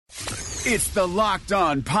It's the Locked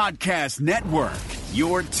On Podcast Network,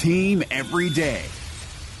 your team every day.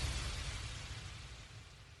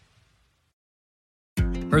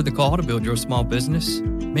 Heard the call to build your small business?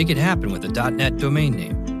 Make it happen with a .net domain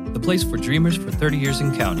name, the place for dreamers for 30 years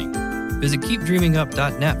and counting. Visit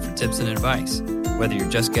keepdreamingup.net for tips and advice, whether you're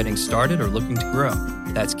just getting started or looking to grow.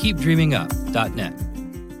 That's keepdreamingup.net.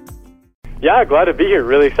 Yeah, glad to be here.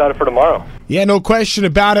 Really excited for tomorrow. Yeah, no question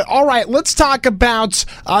about it. All right, let's talk about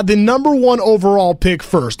the number one overall pick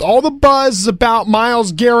first. All the buzz is about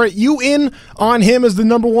Myles Garrett. You in on him as the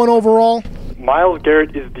number one overall? Myles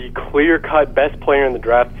Garrett is the clear-cut best player in the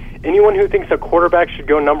draft. Anyone who thinks a quarterback should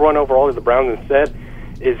go number one overall to the Browns instead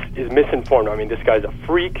is misinformed. I mean, this guy's a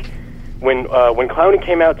freak. When Clowney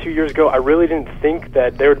came out 2 years ago, I really didn't think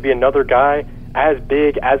that there would be another guy as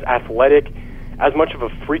big, as athletic, as much of a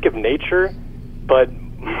freak of nature, but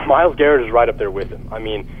Myles Garrett is right up there with him. I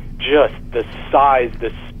mean, just the size,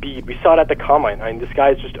 the speed. We saw it at the Combine. I mean, this guy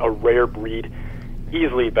is just a rare breed,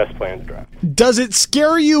 easily best player in the draft. Does it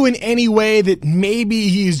scare you in any way that maybe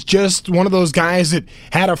he's just one of those guys that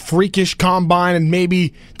had a freakish Combine and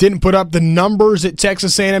maybe didn't put up the numbers at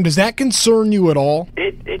Texas A&M? Does that concern you at all?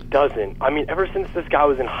 It doesn't. I mean, ever since this guy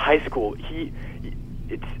was in high school,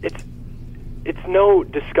 it's no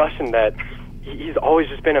discussion that he's always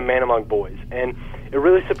just been a man among boys. And it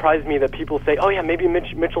really surprised me that people say, oh yeah, maybe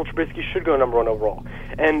Mitchell Trubisky should go number one overall.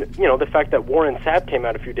 And, you know, the fact that Warren Sapp came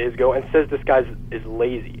out a few days ago and says this guy is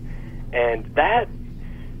lazy. And that,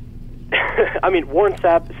 I mean, Warren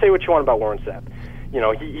Sapp, say what you want about Warren Sapp. You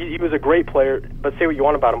know, he was a great player, but say what you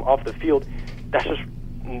want about him off the field. That's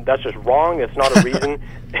just wrong. That's not a reason.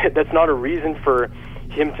 That's not a reason for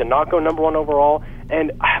him to not go number one overall.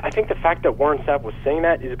 And I think the fact that Warren Sapp was saying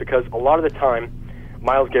that is because a lot of the time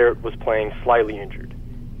Myles Garrett was playing slightly injured.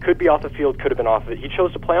 Could be off the field, could have been off of it. He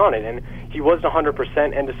chose to play on it, and he wasn't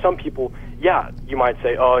 100%. And to some people, yeah, you might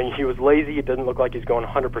say, oh, he was lazy. It doesn't look like he's going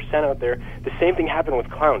 100% out there. The same thing happened with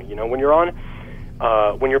Clowney. You know, when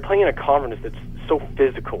you're playing in a conference that's so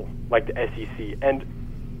physical, like the SEC, and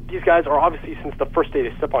these guys are obviously, since the first day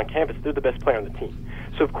they step on campus, they're the best player on the team.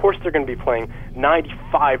 So, of course, they're going to be playing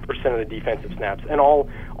 95% of the defensive snaps and all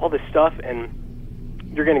this stuff, and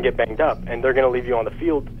you're going to get banged up, and they're going to leave you on the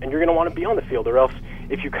field, and you're going to want to be on the field, or else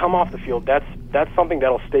if you come off the field, that's something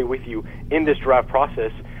that'll stay with you in this draft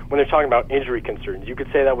process when they're talking about injury concerns. You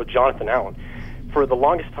could say that with Jonathan Allen. For the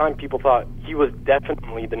longest time, people thought he was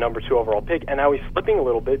definitely the number 2 overall pick, and now he's slipping a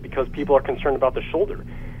little bit because people are concerned about the shoulder.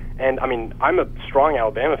 And, I mean, I'm a strong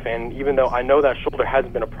Alabama fan. Even though I know that shoulder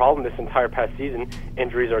hasn't been a problem this entire past season,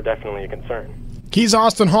 injuries are definitely a concern. He's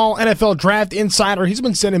Austin Hall, NFL Draft Insider. He's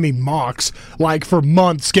been sending me mocks like for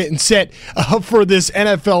months, getting set for this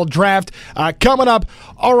NFL Draft. Coming up,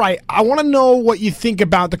 all right, I want to know what you think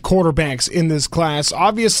about the quarterbacks in this class.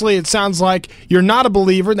 Obviously, it sounds like you're not a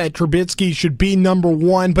believer that Trubisky should be number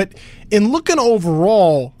one, but in looking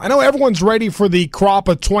overall, I know everyone's ready for the crop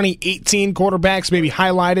of 2018 quarterbacks, maybe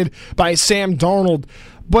highlighted by Sam Darnold,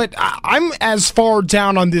 but I'm as far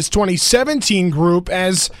down on this 2017 group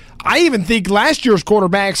as I even think last year's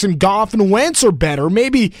quarterbacks in Goff and Wentz are better.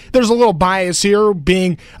 Maybe there's a little bias here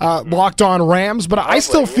being locked on Rams, but I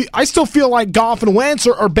still feel like Goff and Wentz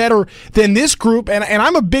are better than this group, and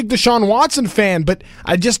I'm a big Deshaun Watson fan, but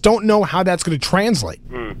I just don't know how that's going to translate.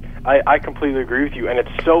 I completely agree with you, and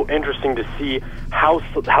it's so interesting to see how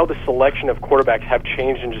the selection of quarterbacks have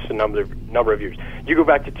changed in just a number of years. You go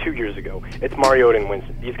back to 2 years ago, it's Mariota and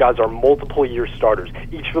Winston. These guys are multiple-year starters.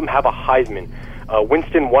 Each of them have a Heisman.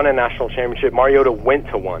 Winston won a national championship. Mariota went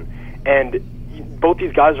to one. And both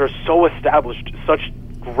these guys are so established, such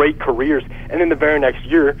great careers. And then the very next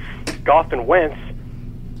year, Goff and Wentz,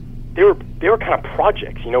 they were kind of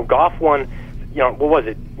projects. You know, Goff won,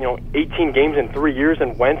 18 games in 3 years,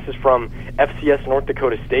 and Wentz is from FCS North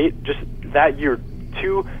Dakota State. Just that year,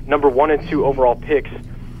 2 number 1 and 2 overall picks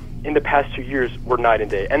in the past 2 years were night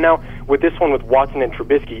and day. And now with this one with Watson and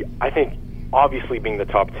Trubisky, I think obviously being the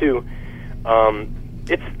top 2,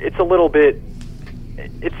 it's a little bit,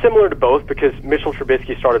 it's similar to both because Mitchell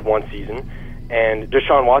Trubisky started one season, and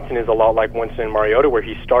Deshaun Watson is a lot like Winston and Mariota, where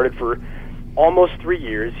he started for almost 3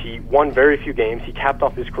 years. He won very few games. He capped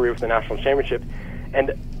off his career with the national championship,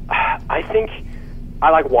 and I think I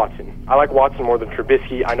like Watson. I like Watson more than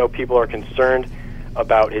Trubisky. I know people are concerned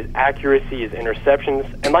about his accuracy, his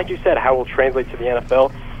interceptions, and like you said, how it will translate to the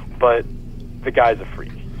NFL, but the guy's a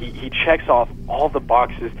freak. He checks off all the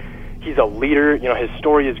boxes. He's a leader. You know, his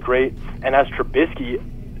story is great. And as Trubisky,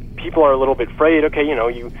 people are a little bit afraid. Okay, you know,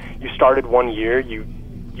 you started 1 year, you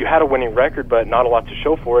had a winning record, but not a lot to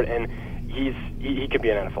show for it. And he could be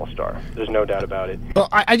an NFL star. There's no doubt about it. Well,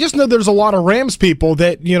 I just know there's a lot of Rams people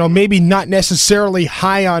that, maybe not necessarily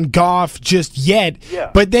high on Goff just yet,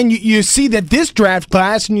 but then you see that this draft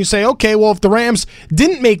class and you say, okay, well, if the Rams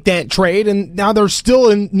didn't make that trade and now they're still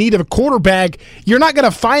in need of a quarterback, you're not going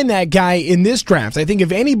to find that guy in this draft. I think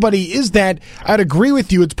if anybody is that, I'd agree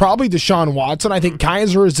with you. It's probably Deshaun Watson. I think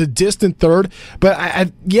Kaiser is a distant third,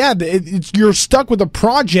 but you're stuck with a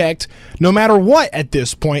project no matter what at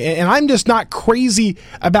this point. And I'm just not crazy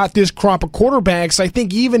about this crop of quarterbacks. I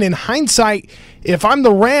think even in hindsight, if I'm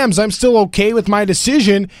the Rams, I'm still okay with my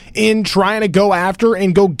decision in trying to go after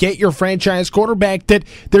and go get your franchise quarterback that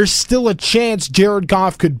there's still a chance Jared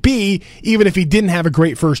Goff could be, even if he didn't have a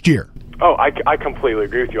great first year. Oh, I completely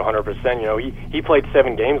agree with you 100%. He played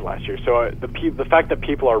 7 games last year, so the fact that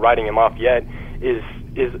people are writing him off yet is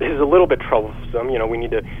a little bit troublesome. We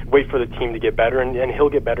need to wait for the team to get better, and he'll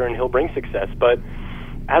get better, and he'll bring success. But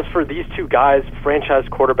as for these two guys, franchise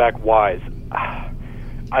quarterback-wise,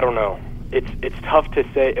 I don't know. It's tough to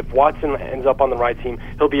say. If Watson ends up on the right team,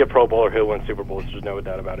 he'll be a Pro Bowler, he'll win Super Bowls, there's no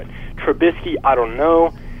doubt about it. Trubisky, I don't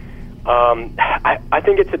know. I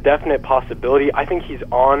think it's a definite possibility. I think he's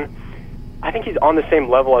on the same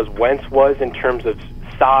level as Wentz was in terms of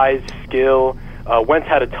size, skill. Wentz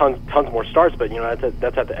had tons more starts, but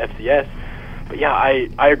that's at the FCS. But yeah,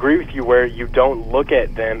 I agree with you where you don't look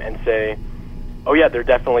at them and say, oh yeah, they're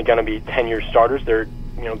definitely going to be 10-year starters. They're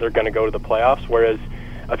going to go to the playoffs. Whereas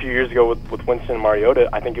a few years ago with Winston and Mariota,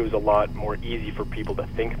 I think it was a lot more easy for people to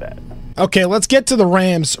think that. Okay, let's get to the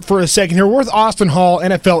Rams for a second here. We're with Austin Hall,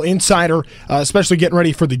 NFL insider, especially getting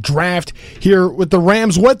ready for the draft here with the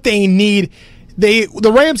Rams. What they need.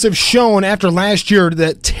 The Rams have shown after last year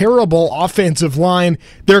that terrible offensive line.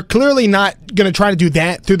 They're clearly not going to try to do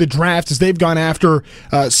that through the draft as they've gone after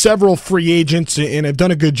several free agents and have done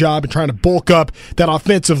a good job in trying to bulk up that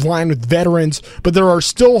offensive line with veterans. But there are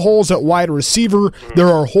still holes at wide receiver. There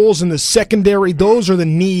are holes in the secondary. Those are the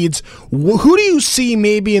needs. Who do you see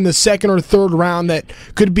maybe in the second or third round that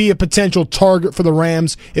could be a potential target for the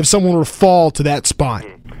Rams if someone were to fall to that spot?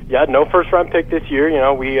 Yeah, no first-round pick this year.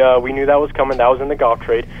 We knew that was coming. That was in the Goff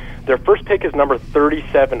trade. Their first pick is number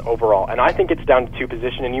 37 overall, and I think it's down to 2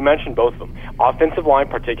 positions, and you mentioned both of them. Offensive line,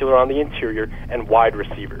 particularly on the interior, and wide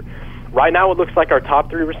receiver. Right now it looks like our top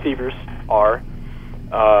 3 receivers are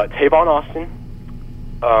Tavon Austin,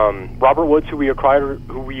 Robert Woods, who we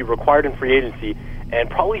acquired in free agency, and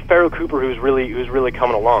probably Pharoh Cooper, who's really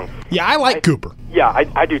coming along. Yeah, I like Cooper. Yeah,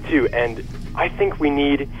 I do too, and I think we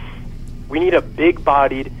need a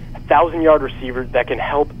big-bodied, 1,000-yard receiver that can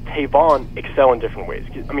help Tavon excel in different ways.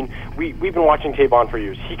 I mean, we've been watching Tavon for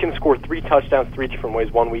years. He can score 3 touchdowns 3 different ways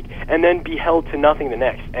one week and then be held to nothing the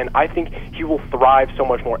next. And I think he will thrive so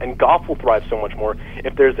much more, and Goff will thrive so much more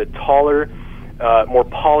if there's a taller, more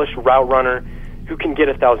polished route runner who can get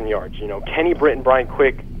 1,000 yards. Kenny Britt and Brian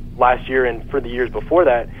Quick last year and for the years before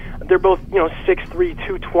that, they're both 6'3",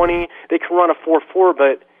 220. They can run a 4.4,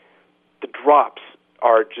 but the drops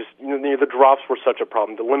are just, the drops were such a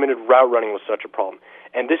problem. The limited route running was such a problem.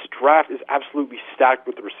 And this draft is absolutely stacked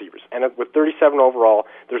with the receivers. And with 37 overall,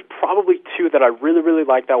 there's probably 2 that I really, really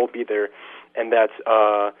like that will be there. And that's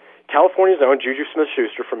California's own Juju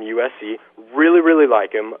Smith-Schuster from USC. Really, really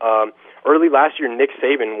like him. Early last year, Nick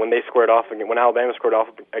Saban, when Alabama squared off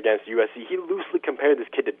against USC, he loosely compared this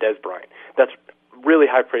kid to Des Bryant. That's really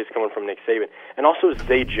high praise coming from Nick Saban. And also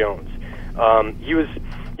Zay Jones.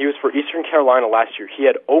 He was for Eastern Carolina last year. He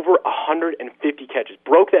had over 150 catches,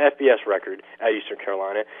 broke the FBS record at Eastern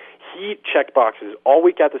Carolina. He checked boxes all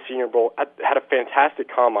week at the Senior Bowl, had a fantastic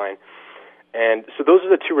combine. And so those are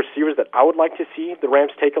the 2 receivers that I would like to see the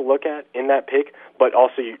Rams take a look at in that pick, but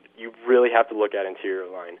also you really have to look at interior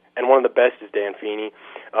line. And one of the best is Dan Feeney.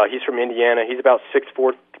 He's from Indiana. He's about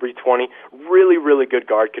 6'4", 320. Really, really good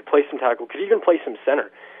guard. Could play some tackle. Could even play some center.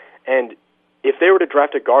 And if they were to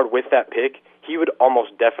draft a guard with that pick, he would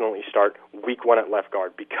almost definitely start week 1 at left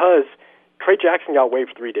guard because Trey Jackson got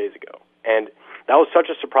waived 3 days ago. And that was such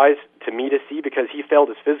a surprise to me to see because he failed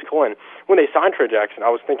his physical. And when they signed Trey Jackson, I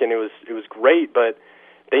was thinking it was great, but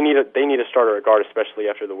they need a starter at guard, especially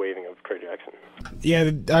after the waiving of Trey Jackson.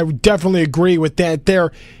 Yeah, I would definitely agree with that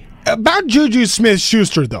there. About Juju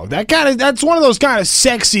Smith-Schuster, though, that's one of those kind of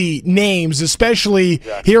sexy names, especially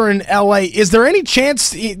here in L.A. Is there any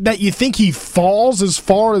chance that you think he falls as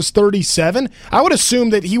far as 37? I would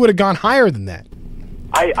assume that he would have gone higher than that.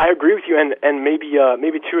 I agree with you, and maybe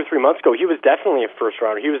 2 or 3 months ago, he was definitely a first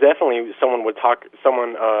rounder. He was definitely someone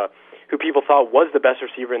who people thought was the best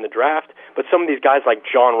receiver in the draft. But some of these guys like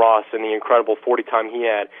John Ross and the incredible 40 time he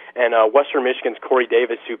had, and Western Michigan's Corey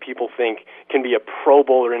Davis, who people think can be a Pro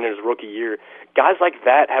Bowler in his rookie year, guys like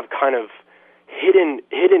that have kind of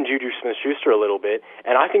hidden Juju Smith-Schuster a little bit,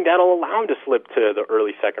 and I think that'll allow him to slip to the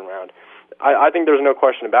early second round. I think there's no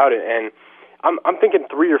question about it, and I'm thinking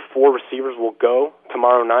 3 or 4 receivers will go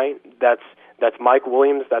tomorrow night. That's Mike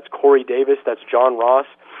Williams, that's Corey Davis, that's John Ross,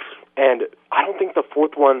 and I don't think the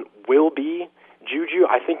fourth one will be Juju.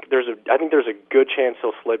 I think there's a good chance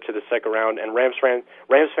he'll slip to the second round, and Rams fans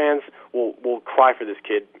will cry for this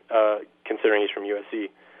kid, considering he's from USC.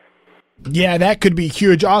 Yeah, that could be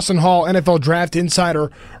huge. Austin Hall, NFL Draft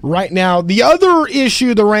Insider right now. The other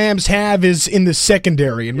issue the Rams have is in the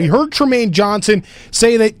secondary, and we heard Tremaine Johnson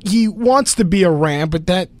say that he wants to be a Ram, but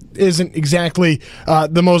that isn't exactly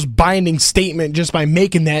the most binding statement just by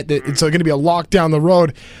making that it's going to be a lock down the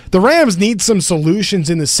road. The Rams need some solutions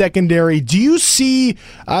in the secondary. Do you see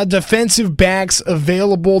defensive backs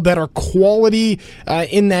available that are quality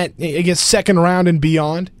in that, I guess, second round and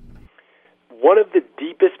beyond? One of the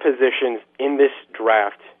deepest positions in this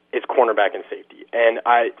draft is cornerback and safety, and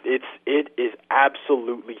it is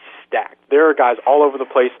absolutely stacked. There are guys all over the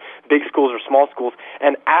place, big schools or small schools,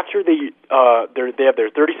 and after they have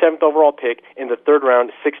their 37th overall pick in the third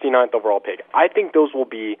round, 69th overall pick.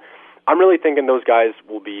 I'm really thinking those guys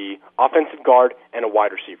will be offensive guard and a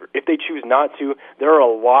wide receiver. If they choose not to, there are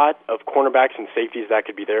a lot of cornerbacks and safeties that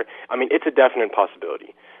could be there. I mean, it's a definite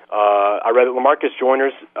possibility. I read that LaMarcus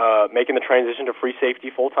Joyner's making the transition to free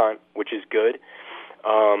safety full-time, which is good.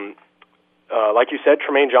 Like you said,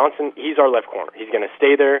 Tremaine Johnson, he's our left corner. He's going to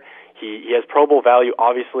stay there. He has Pro Bowl value,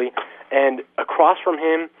 obviously. And across from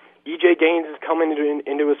him, E.J. Gaines is coming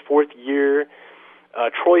into his fourth year.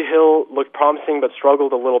 Troy Hill looked promising but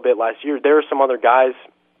struggled a little bit last year. There are some other guys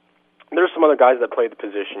that played the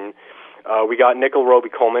position. We got Nickel Roby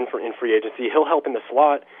Coleman in free agency. He'll help in the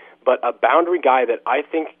slot. But a boundary guy that I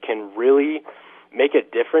think can really make a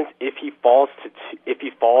difference if he falls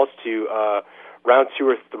to round 2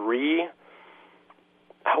 or 3,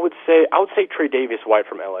 I would say Trey Davis White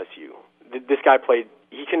from LSU. This guy played.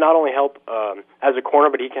 He can not only help as a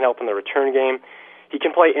corner, but he can help in the return game. He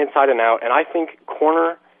can play inside and out, and I think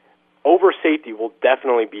corner over safety will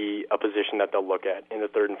definitely be a position that they'll look at in the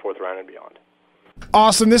third and fourth round and beyond.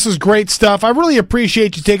 Awesome. This is great stuff. I really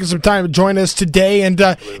appreciate you taking some time to join us today. And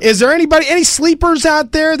is there any sleepers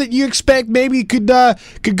out there that you expect maybe could go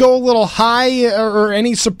a little high, or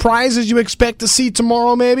any surprises you expect to see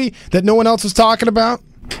tomorrow maybe that no one else is talking about?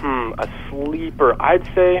 A sleeper. I'd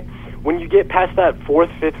say when you get past that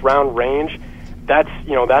 4th, 5th round range, that's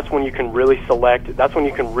when you can really select. That's when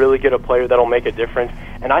you can really get a player that'll make a difference.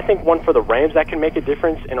 And I think one for the Rams that can make a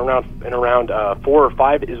difference in around 4 or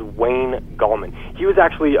 5 is Wayne Gallman. He was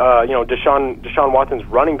actually Deshaun Watson's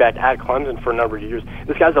running back at Clemson for a number of years.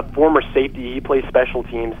 This guy's a former safety. He plays special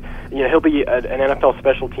teams. He'll be an NFL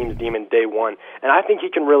special teams demon day one. And I think he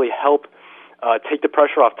can really help take the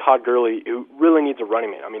pressure off Todd Gurley, who really needs a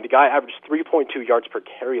running man. I mean, the guy averaged 3.2 yards per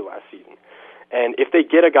carry last season. And if they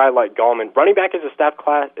get a guy like Gallman, running back is a stacked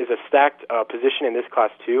position in this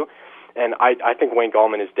class too. And I think Wayne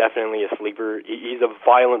Gallman is definitely a sleeper. He's a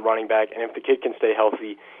violent running back, and if the kid can stay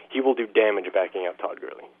healthy, he will do damage backing up Todd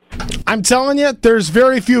Gurley. I'm telling you, there's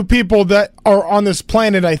very few people that are on this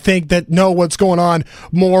planet, I think, that know what's going on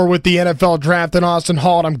more with the NFL draft than Austin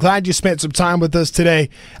Hall. And I'm glad you spent some time with us today.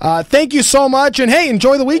 Thank you so much, and hey,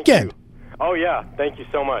 enjoy the weekend. Oh, yeah. Thank you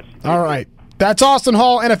so much. All right. That's Austin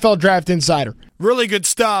Hall, NFL Draft Insider. Really good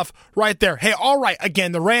stuff right there. Hey, all right,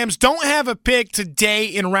 again, the Rams don't have a pick today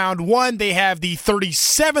in round 1. They have the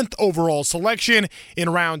 37th overall selection in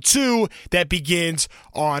round 2 that begins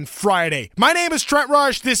on Friday. My name is Trent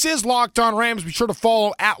Rush. This is Locked On Rams. Be sure to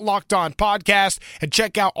follow at Locked On Podcast and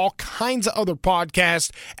check out all kinds of other podcasts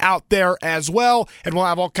out there as well. And we'll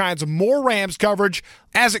have all kinds of more Rams coverage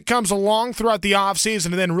as it comes along throughout the offseason,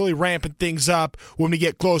 and then really ramping things up when we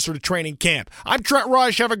get closer to training camp. I'm Trent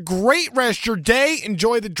Rush. Have a great rest of your day.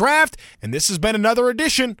 Enjoy the draft. And this has been another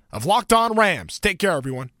edition of Locked On Rams. Take care,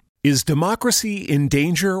 everyone. Is democracy in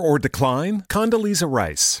danger or decline? Condoleezza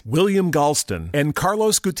Rice, William Galston, and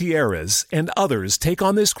Carlos Gutierrez and others take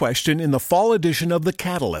on this question in the fall edition of The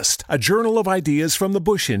Catalyst, a journal of ideas from the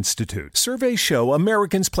Bush Institute. Surveys show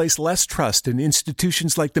Americans place less trust in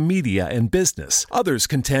institutions like the media and business. Others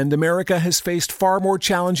contend America has faced far more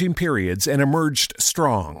challenging periods and emerged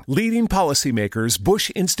strong. Leading policymakers,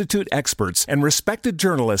 Bush Institute experts, and respected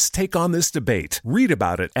journalists take on this debate. Read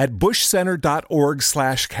about it at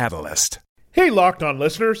bushcenter.org/catalyst. Hey, Locked On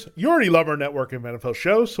listeners. You already love our network of NFL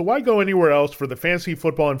shows, so why go anywhere else for the fantasy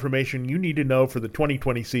football information you need to know for the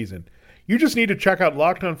 2020 season? You just need to check out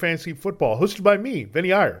Locked On Fantasy Football, hosted by me,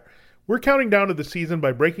 Vinny Iyer. We're counting down to the season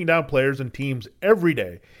by breaking down players and teams every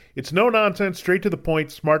day. It's no nonsense, straight to the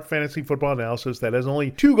point, smart fantasy football analysis that has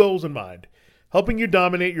only 2 goals in mind. helping you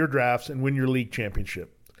dominate your drafts and win your league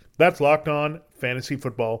championship. That's Locked On Fantasy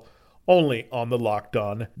Football, only on the Locked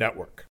On Network.